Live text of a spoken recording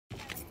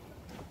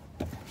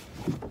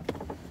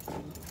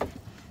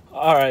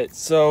All right,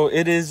 so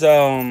it is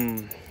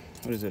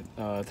what is it?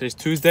 Today's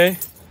Tuesday.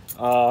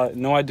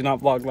 No, I did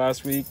not vlog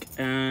last week,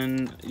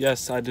 and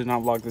yes, I did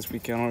not vlog this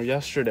weekend or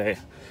yesterday.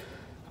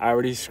 I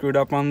already screwed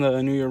up on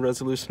the New Year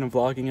resolution of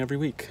vlogging every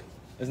week.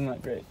 Isn't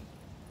that great?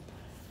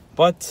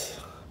 But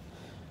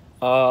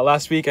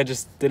last week I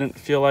just didn't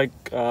feel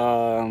like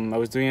I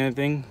was doing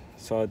anything,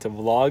 so to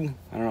vlog,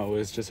 I don't know, it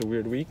was just a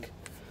weird week.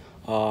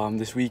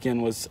 This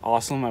weekend was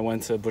awesome. I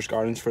went to Busch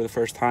Gardens for the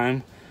first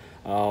time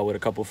with a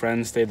couple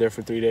friends, stayed there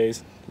for 3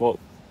 days. Well,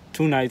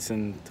 2 nights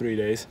and 3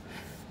 days.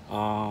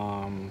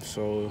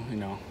 So, you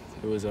know,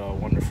 it was a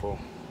wonderful,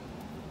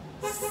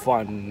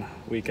 fun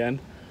weekend.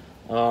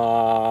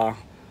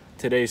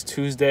 Today's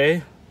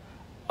Tuesday.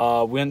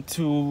 Went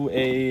to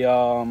a,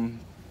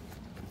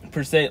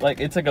 per se, like,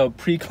 it's like a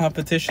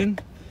pre-competition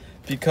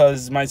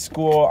because my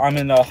school, I'm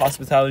in a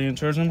hospitality and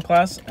tourism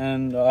class,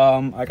 and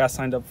I got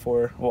signed up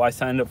for, well, I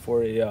signed up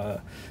for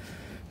a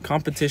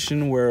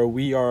competition where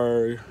we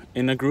are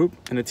in a group,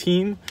 in a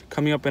team,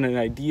 coming up with an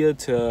idea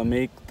to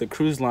make the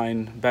cruise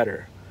line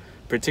better,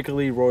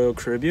 particularly Royal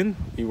Caribbean.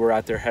 We were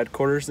at their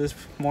headquarters this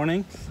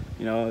morning.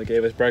 You know, they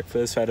gave us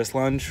breakfast, fed us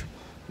lunch.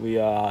 We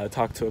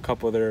talked to a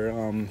couple of their,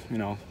 you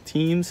know,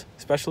 teams,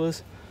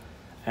 specialists.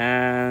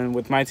 And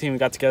with my team, we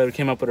got together,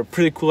 came up with a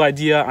pretty cool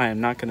idea. I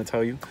am not going to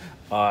tell you.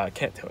 I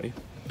can't tell you.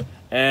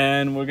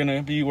 And we're going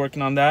to be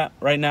working on that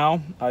right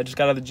now. I just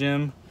got out of the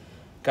gym,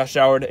 got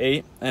showered at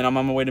 8, and I'm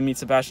on my way to meet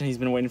Sebastian. He's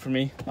been waiting for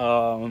me.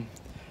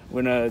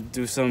 We're going to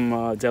do some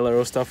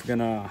Eros stuff. We're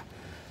going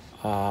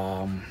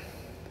to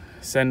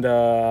send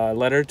a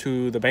letter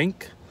to the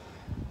bank.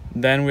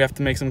 Then we have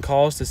to make some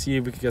calls to see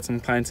if we can get some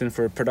clients in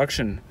for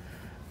production.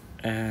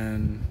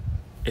 And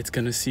we're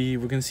gonna see.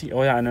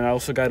 Oh yeah, and then I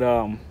also got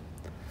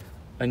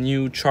a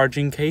new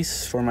charging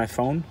case for my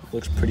phone. It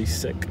looks pretty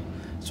sick,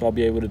 so I'll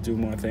be able to do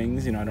more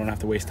things. You know, I don't have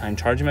to waste time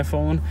charging my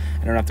phone.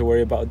 I don't have to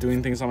worry about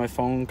doing things on my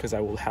phone because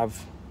I will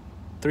have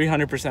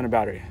 300% of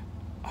battery,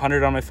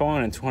 100 on my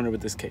phone and 200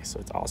 with this case. So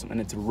it's awesome, and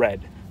it's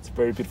red. It's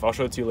very beautiful. I'll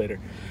show it to you later.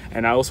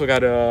 And I also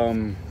got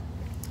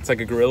it's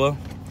like a gorilla,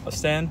 a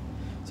stand,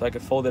 so I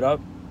could fold it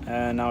up,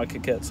 and now I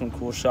could get some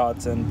cool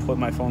shots and put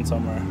my phone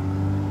somewhere.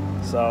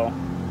 So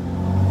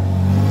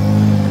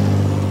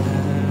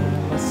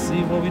let's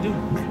see what we do.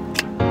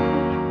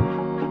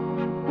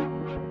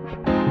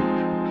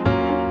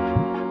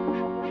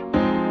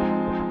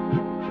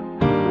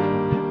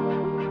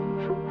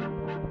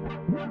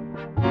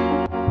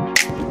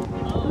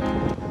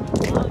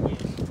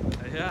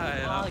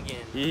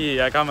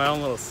 Yeah, I got my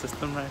own little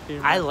system right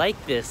here. I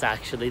like this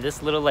actually.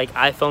 This little like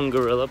iPhone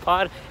Gorilla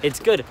Pod. It's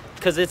good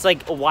because it's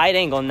like a wide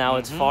angle now.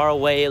 It's far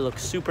away. It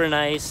looks super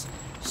nice,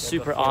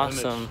 super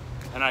awesome. Image.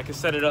 And I can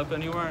set it up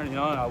anywhere, and you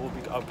know,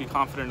 I'll be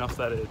confident enough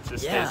that it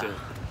just stays there.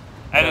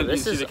 And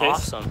this is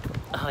awesome.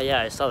 Oh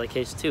yeah, I saw the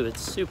case too. It's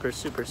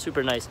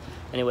super nice.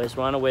 Anyways,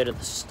 we're on our way to the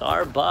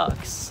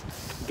Starbucks.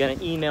 I'm gonna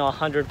email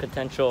 100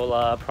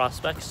 potential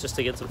prospects just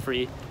to get some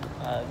free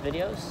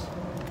videos,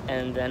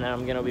 and then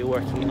I'm gonna be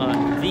working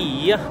on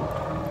the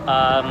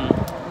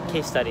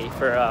case study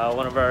for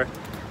one of our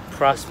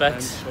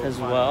prospects as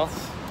well.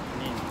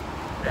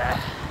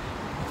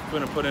 I'm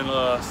gonna put in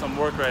some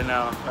work right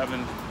now. I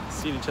haven't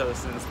seen each other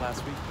since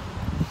last week.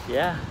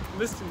 Yeah.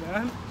 Missed you,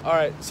 man. All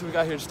right, so we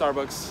got here to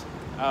Starbucks.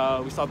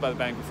 We stopped by the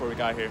bank before we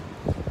got here.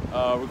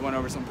 We're going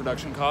over some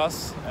production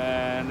costs,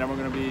 and then we're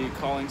gonna be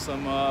calling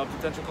some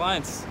potential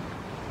clients.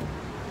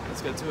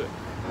 Let's get to it.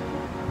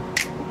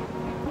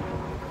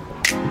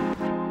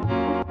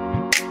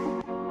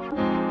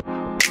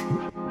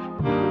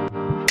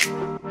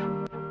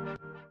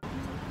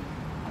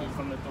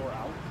 From the door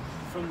out?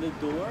 From the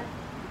door,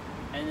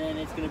 and then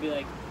it's gonna be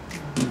like.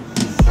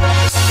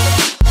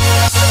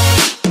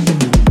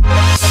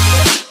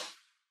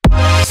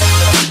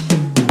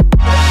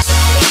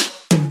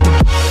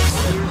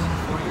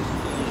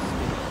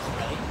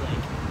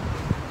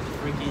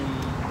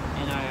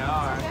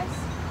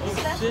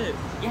 Shit.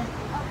 Yeah.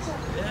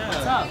 Yeah.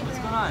 What's up? What's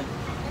going on?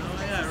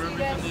 Oh yeah, I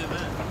remember from the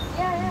event.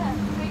 Yeah.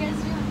 How you guys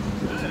doing?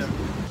 Good.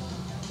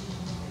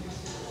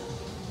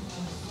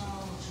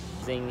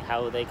 Seeing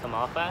how they come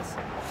off as.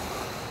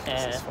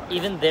 And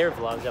even their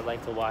vlogs I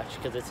like to watch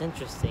because it's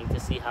interesting to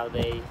see how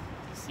they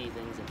see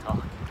things and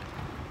talk.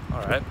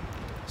 All right.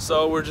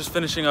 So we're just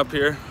finishing up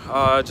here.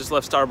 Just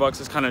left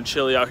Starbucks. It's kind of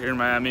chilly out here in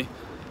Miami.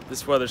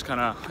 This weather's kind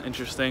of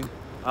interesting.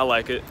 I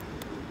like it.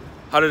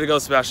 How did it go,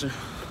 Sebastian?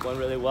 Went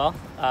really well.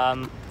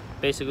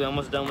 Basically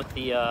almost done with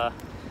the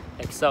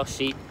Excel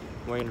sheet.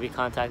 We're going to be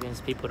contacting these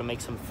people to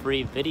make some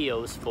free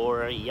videos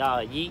for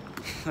Yeet.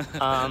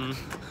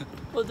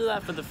 We'll do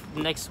that for the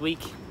next week,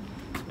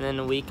 and then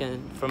a week,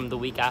 and from the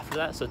week after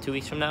that, so 2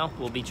 weeks from now,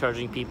 we'll be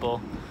charging people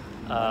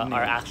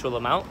our actual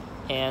amount.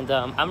 And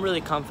I'm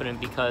really confident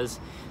because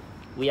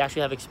we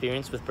actually have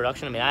experience with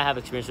production. I mean, I have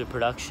experience with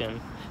production.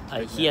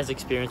 He has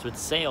experience with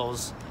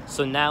sales.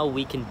 So now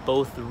we can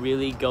both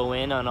really go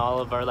in on all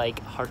of our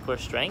like hardcore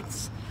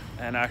strengths,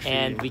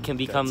 and we can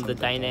become the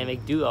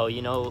dynamic duo,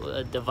 you know,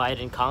 a divide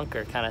and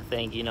conquer kind of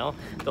thing, you know.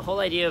 The whole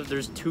idea of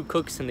there's 2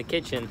 cooks in the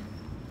kitchen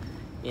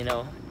you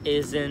know,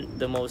 isn't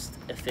the most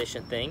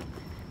efficient thing.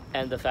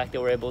 And the fact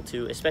that we're able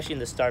to, especially in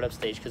the startup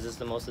stage, because it's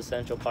the most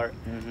essential part,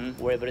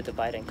 we're able to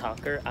divide and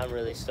conquer. I'm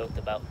really stoked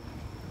about.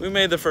 We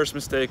made the first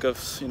mistake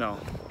of, you know,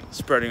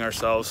 spreading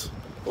ourselves.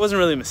 It wasn't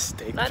really a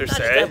mistake Not per just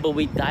se. that, but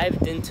we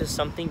dived into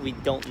something we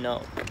don't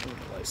know.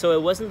 So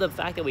it wasn't the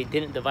fact that we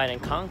didn't divide and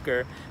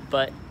conquer,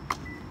 but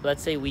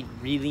let's say we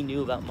really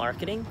knew about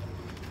marketing,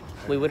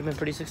 we would have been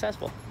pretty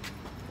successful.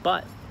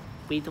 But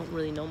we don't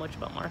really know much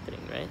about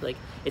marketing, right? Like,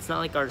 it's not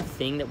like our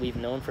thing that we've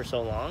known for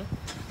so long.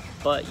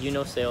 But you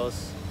know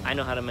sales. I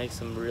know how to make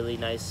some really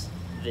nice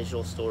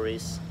visual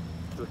stories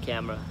through a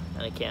camera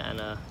and a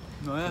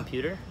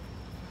computer.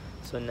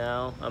 So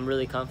now I'm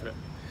really confident.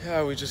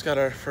 Yeah, we just got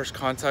our first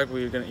contact.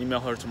 We're gonna email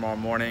her tomorrow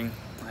morning,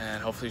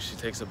 and hopefully she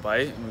takes a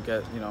bite, and we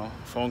get, you know,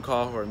 a phone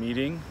call or a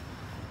meeting,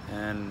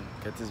 and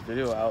get this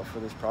video out for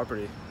this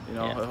property. You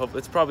know, I hope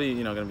it's probably,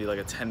 you know, gonna be like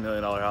a $10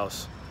 million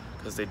house,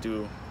 because they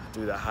do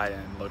that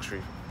high-end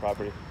luxury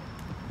property.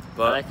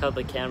 But I like how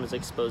the camera's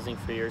exposing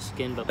for your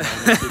skin, but mine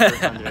is super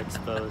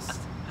underexposed.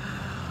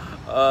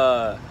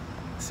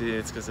 See,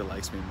 it's because it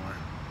likes me more.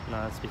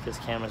 No, it's because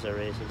cameras are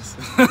racist.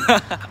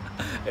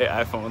 Hey,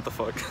 iPhone, what the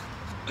fuck?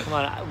 Come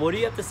on, what do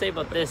you have to say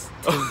about this,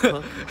 Tim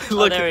Cook?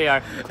 Oh, there we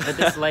are. But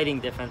this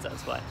lighting difference,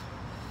 that's why.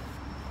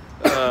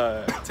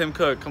 Tim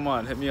Cook, come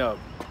on, hit me up.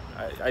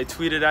 I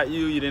tweeted at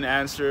you, you didn't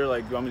answer.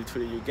 Like, you want me to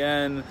tweet at you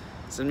again?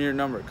 Send me your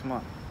number, come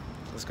on.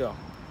 Let's go.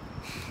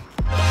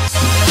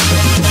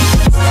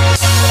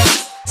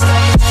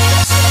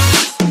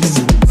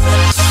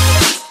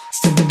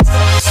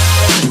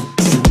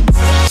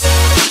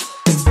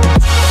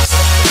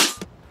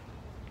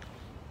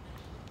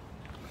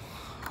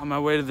 On my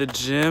way to the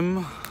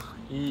gym.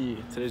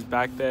 Today's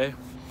back day.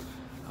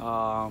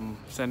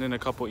 Sending a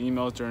couple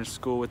emails during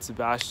school with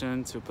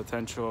Sebastian to a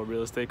potential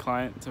real estate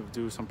client to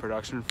do some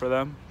production for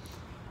them.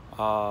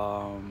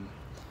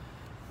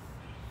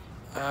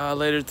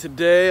 Later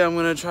today, I'm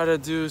gonna try to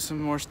do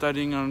some more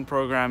studying on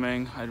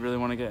programming. I really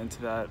want to get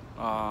into that.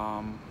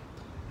 I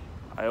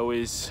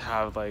always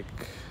have, like,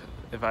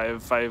 if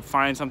I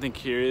find something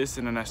curious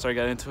and then I start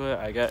getting into it,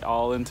 I get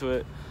all into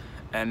it,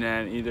 and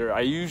then either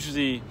I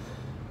usually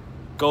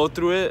go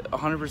through it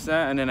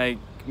 100% and then I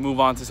move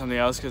on to something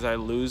else because I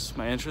lose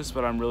my interest.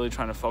 But I'm really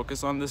trying to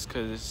focus on this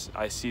because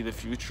I see the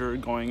future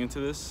going into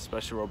this,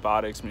 especially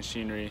robotics,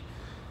 machinery,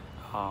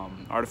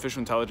 artificial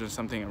intelligence,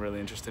 something I'm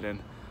really interested in.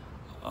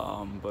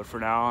 But for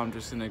now, I'm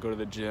just gonna go to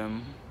the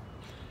gym,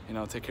 you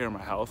know, take care of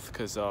my health,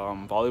 because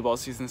volleyball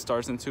season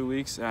starts in 2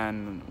 weeks,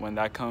 and when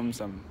that comes,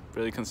 I'm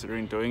really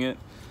considering doing it.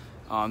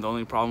 The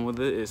only problem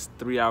with it is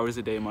 3 hours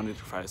a day, Monday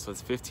through Friday, so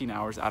it's 15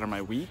 hours out of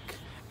my week,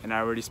 and I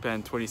already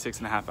spend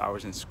 26.5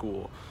 hours in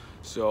school.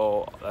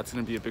 So that's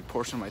gonna be a big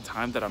portion of my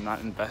time that I'm not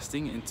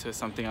investing into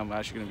something I'm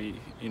actually gonna be,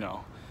 you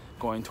know,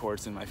 going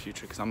towards in my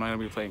future, because I'm not gonna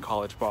be playing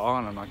college ball,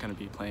 and I'm not gonna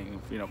be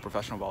playing, you know,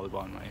 professional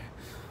volleyball in my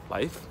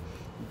life.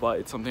 But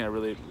it's something I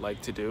really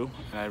like to do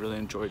and I really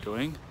enjoy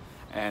doing,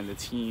 and the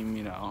team,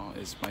 you know,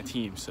 is my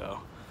team, so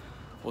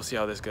we'll see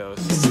how this goes.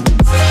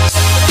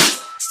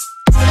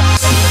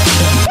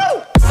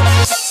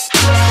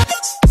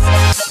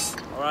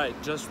 All right,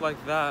 just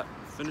like that,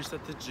 finished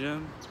at the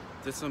gym,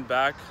 did some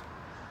back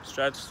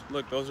stretch.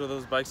 Look, those are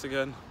those bikes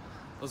again.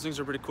 Those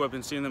things are pretty cool. I've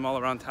been seeing them all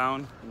around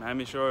town, in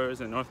Miami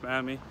Shores and North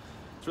Miami.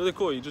 It's really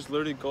cool. You just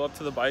literally go up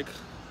to the bike.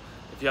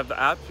 If you have the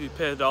app, you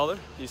pay $1,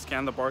 you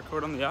scan the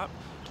barcode on the app,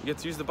 you get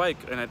to use the bike,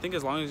 and I think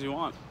as long as you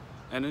want.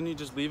 And then you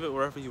just leave it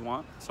wherever you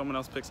want. Someone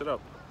else picks it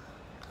up.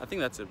 I think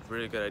that's a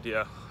really good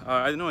idea.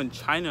 I know in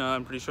China,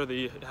 I'm pretty sure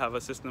they have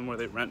a system where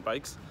they rent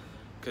bikes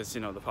because,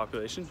 you know, the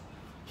population.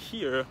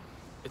 Here,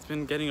 it's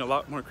been getting a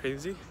lot more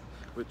crazy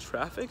with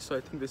traffic, so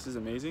I think this is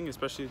amazing,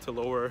 especially to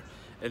lower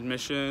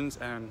admissions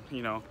and,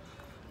 you know,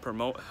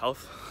 promote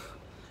health.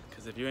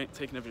 Because if you ain't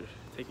taking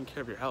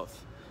care of your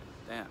health,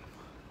 damn,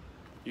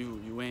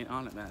 you ain't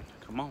on it, man.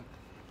 Come on.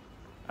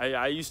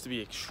 I used to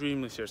be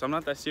extremely serious. I'm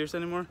not that serious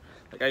anymore.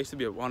 Like, I used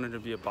to wanted to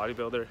be a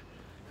bodybuilder.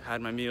 I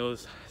had my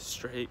meals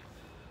straight.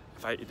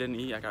 If I didn't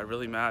eat, I got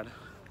really mad.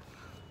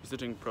 I used to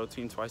drink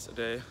protein twice a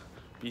day.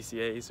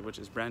 BCAAs, which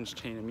is branched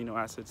chain amino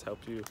acids,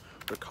 help you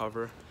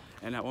recover.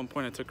 And at one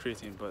point I took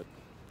creatine, but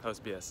that was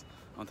BS.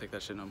 I don't take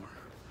that shit no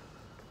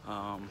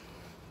more.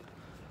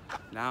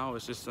 Now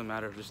it's just a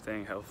matter of just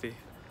staying healthy,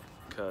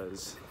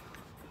 because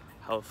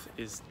health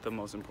is the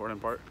most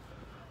important part.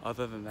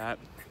 Other than that,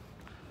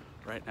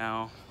 right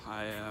now,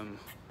 I am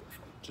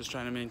just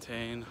trying to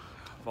maintain.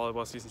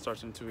 Volleyball season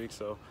starts in 2 weeks,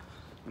 so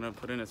I'm gonna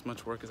put in as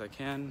much work as I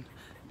can,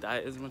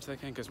 diet as much as I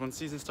can, because when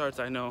season starts,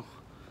 I know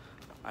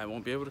I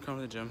won't be able to come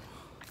to the gym,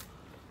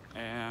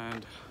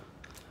 and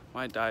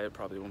my diet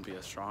probably won't be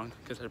as strong,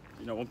 because I,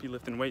 you know, won't be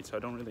lifting weights, so I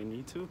don't really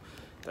need to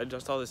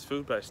digest all this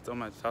food, but I still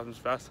might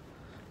metabolism fast.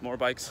 More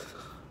bikes.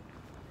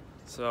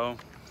 So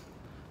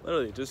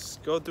literally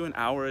just go through an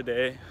hour a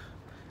day,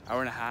 hour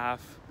and a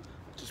half.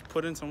 Just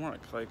put in some work.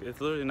 Like, it's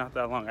literally not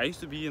that long. I used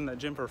to be in that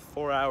gym for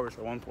 4 hours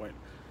at one point,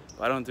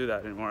 but I don't do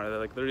that anymore.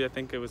 Like, literally, I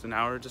think it was an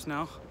hour just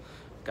now.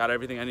 Got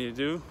everything I need to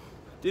do.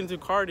 Didn't do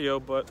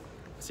cardio, but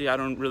see, I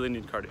don't really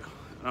need cardio.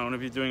 And I'm gonna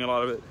be doing a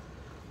lot of it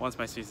once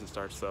my season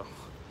starts, so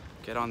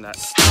get on that.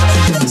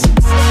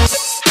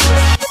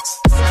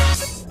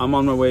 I'm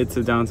on my way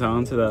to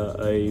downtown to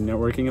a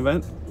networking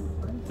event.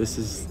 This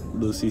is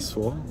Lucy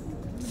Swole.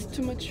 It's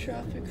too much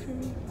traffic for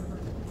me.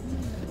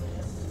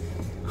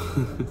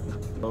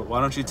 Why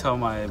don't you tell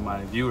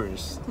my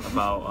viewers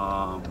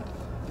about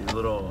the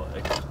little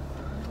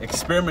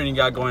experiment you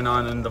got going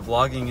on in the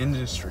vlogging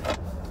industry?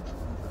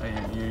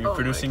 You're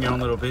producing your own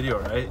little video,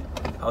 right?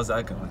 How's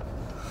that going?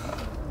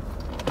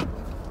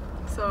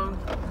 So,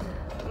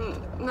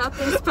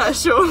 nothing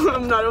special.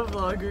 I'm not a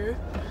vlogger.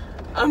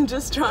 I'm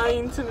just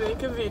trying to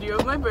make a video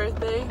of my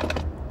birthday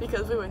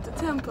because we went to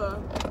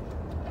Tampa,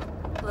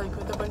 like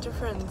with a bunch of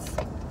friends.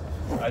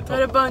 I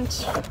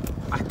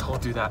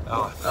told you that.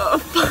 Oh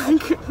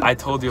fuck. I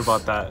told you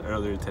about that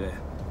earlier today.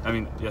 I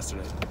mean,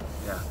 yesterday.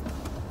 Yeah.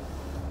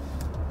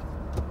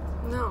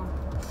 No.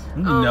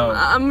 No.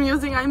 I'm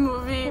using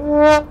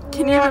iMovie.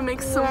 Can you even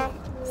make some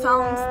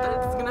sounds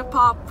that's gonna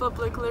pop up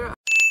like later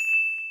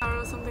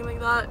or something like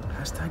that?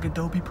 Hashtag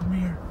Adobe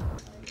Premiere.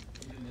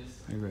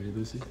 Are you ready,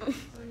 Lucy?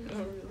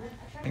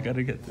 I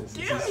gotta get this.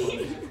 I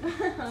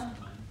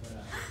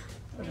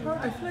feel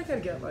like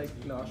I'd get like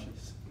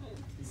nauseous.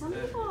 Some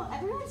people,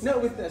 everyone's No,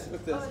 with this.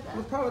 With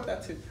probably with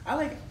that too. I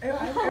like.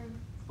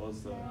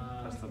 Close the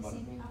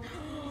button.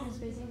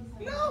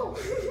 No.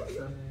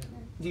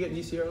 Do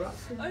you see her a lot?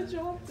 I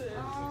dropped it.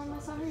 I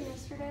saw her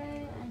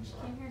yesterday and she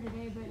came here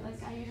today, but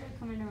like I usually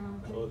come in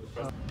around 2.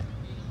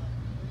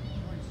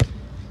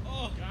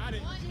 Oh, got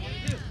it.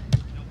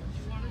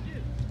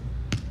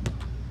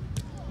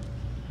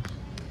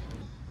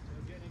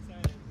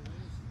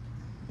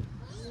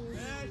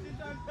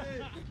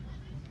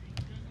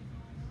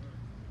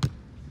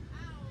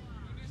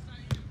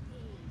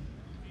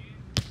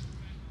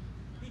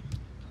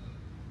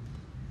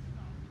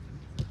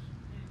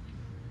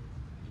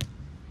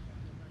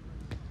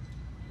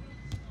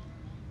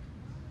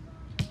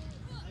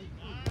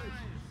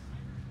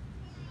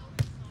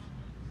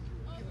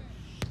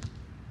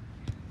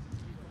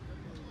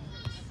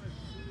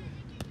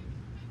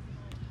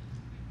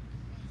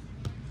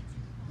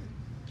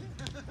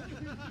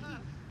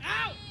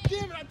 Ow!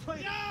 Damn it, I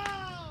played. No!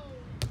 Ow!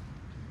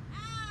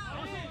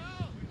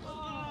 Oh!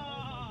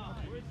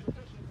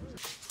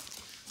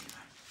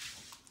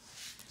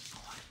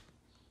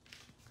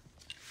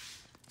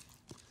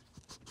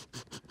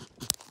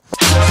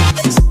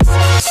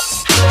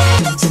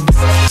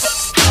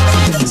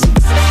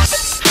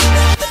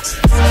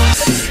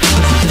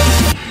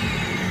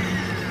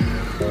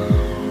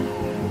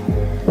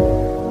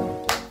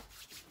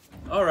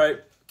 All right,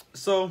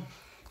 so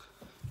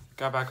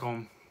got back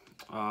home.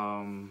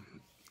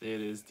 It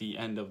is the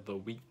end of the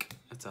week.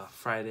 It's a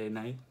Friday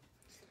night.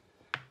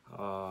 You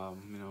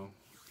know,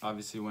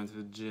 obviously went to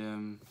the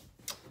gym.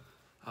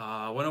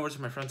 Went over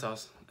to my friend's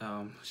house.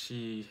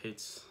 She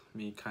hates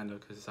me kind of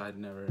because I'd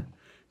never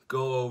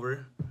go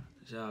over.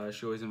 She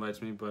always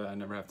invites me, but I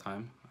never have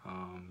time.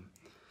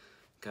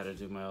 Gotta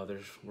do my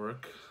other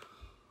work.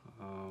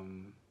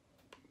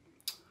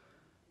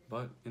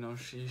 But you know,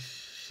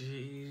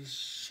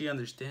 she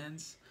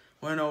understands.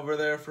 Went over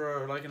there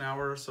for like an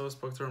hour or so,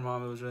 spoke to her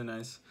mom. It was really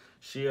nice.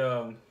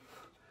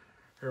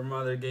 Her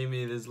mother gave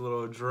me this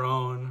little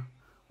drone,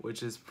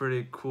 which is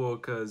pretty cool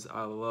because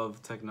I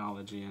love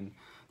technology. And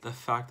the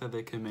fact that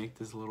they can make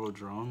this little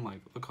drone,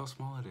 like, look how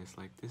small it is.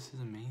 Like, this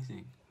is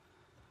amazing.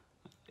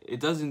 It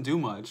doesn't do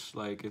much.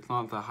 Like, it's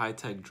not the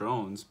high-tech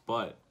drones,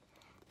 but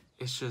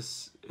it's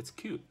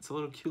cute. It's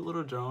a cute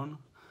little drone.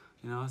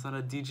 You know, it's not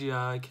a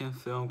DJI, can't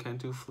film, can't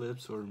do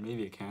flips, or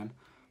maybe it can.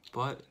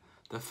 But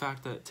the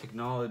fact that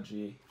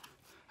technology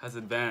has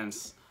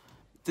advanced,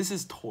 this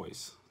is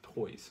toys.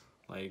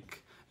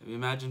 Like,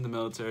 imagine the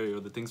military or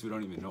the things we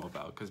don't even know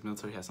about, because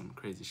military has some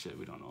crazy shit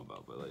we don't know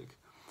about, but like,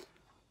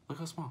 look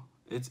how small.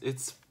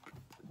 It's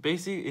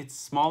basically, it's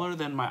smaller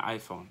than my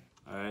iPhone,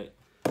 all right?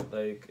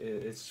 Like,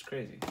 it's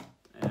crazy.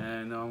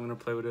 And I'm gonna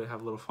play with it,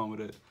 have a little fun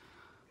with it.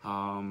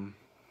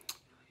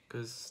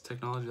 Because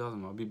technology is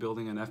awesome. I'll be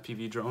building an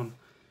FPV drone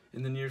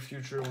in the near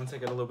future once I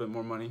get a little bit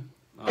more money.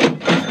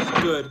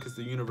 It's good because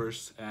the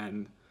universe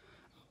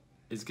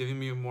is giving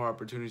me more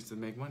opportunities to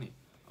make money.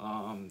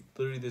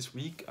 Literally this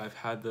week, I've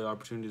had the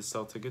opportunity to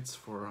sell tickets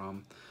for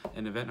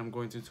an event I'm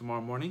going to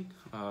tomorrow morning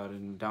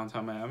in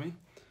downtown Miami.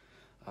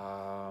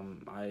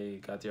 I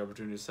got the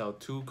opportunity to sell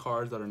 2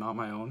 cars that are not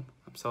my own.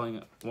 I'm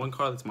selling one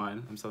car that's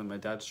mine. I'm selling my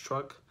dad's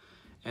truck,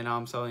 and now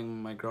I'm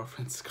selling my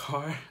girlfriend's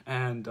car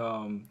and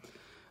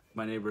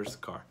my neighbor's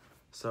car.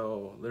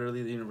 So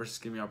literally the universe is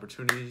giving me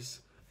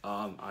opportunities.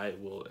 I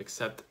will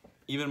accept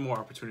even more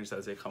opportunities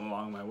as they come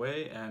along my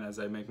way and as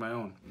I make my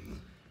own.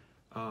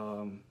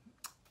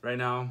 Right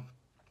now,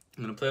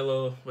 I'm gonna play a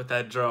little with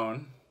that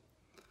drone.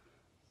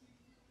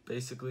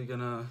 Basically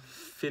gonna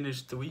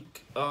finish the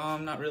week.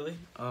 Not really.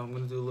 I'm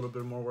gonna do a little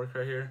bit more work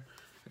right here.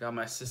 I got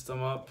my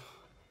system up.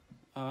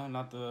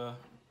 Not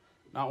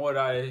what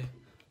I,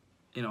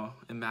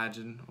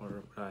 imagine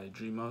or what I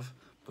dream of,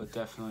 but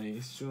definitely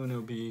soon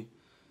it'll be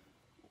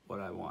what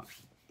I want.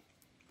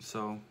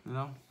 So,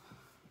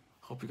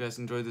 hope you guys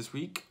enjoyed this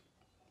week.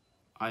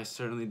 I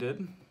certainly did.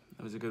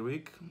 It was a good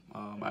week.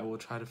 I will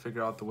try to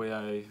figure out the way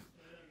I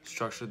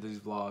structure these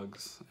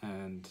vlogs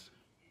and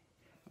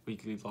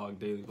weekly vlog,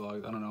 daily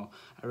vlog. I don't know.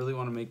 I really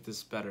want to make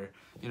this better.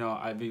 You know,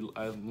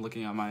 I'm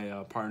looking at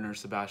my partner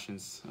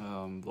Sebastian's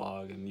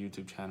vlog and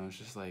YouTube channel. It's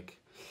just like,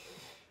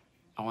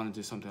 I want to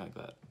do something like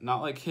that.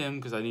 Not like him,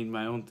 because I need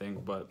my own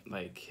thing, but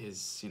like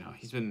his, you know,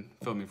 he's been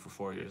filming for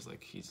 4 years.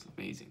 Like, he's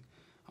amazing.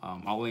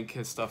 I'll link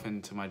his stuff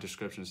into my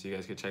description so you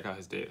guys can check out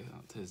his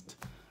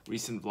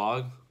recent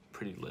vlog.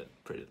 Pretty lit.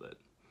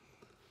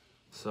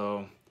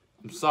 So,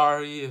 I'm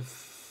sorry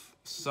if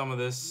some of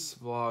this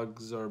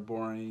vlogs are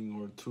boring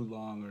or too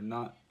long or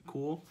not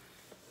cool.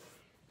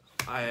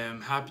 I am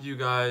happy you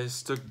guys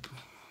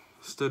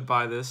stood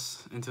by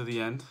this until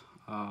the end.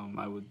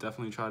 I would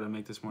definitely try to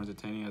make this more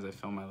entertaining as I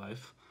film my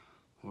life,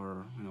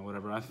 or, you know,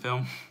 whatever I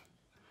film.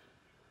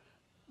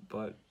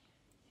 But,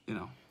 you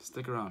know,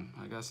 stick around.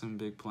 I got some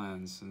big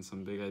plans and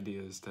some big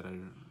ideas that I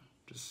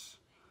just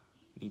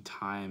need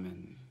time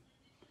and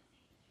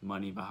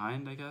money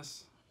behind, I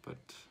guess. But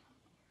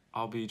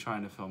I'll be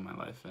trying to film my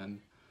life, and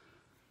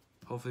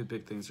hopefully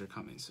big things are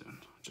coming soon.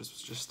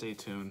 Just stay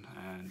tuned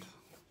and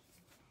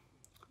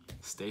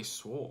stay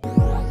swole.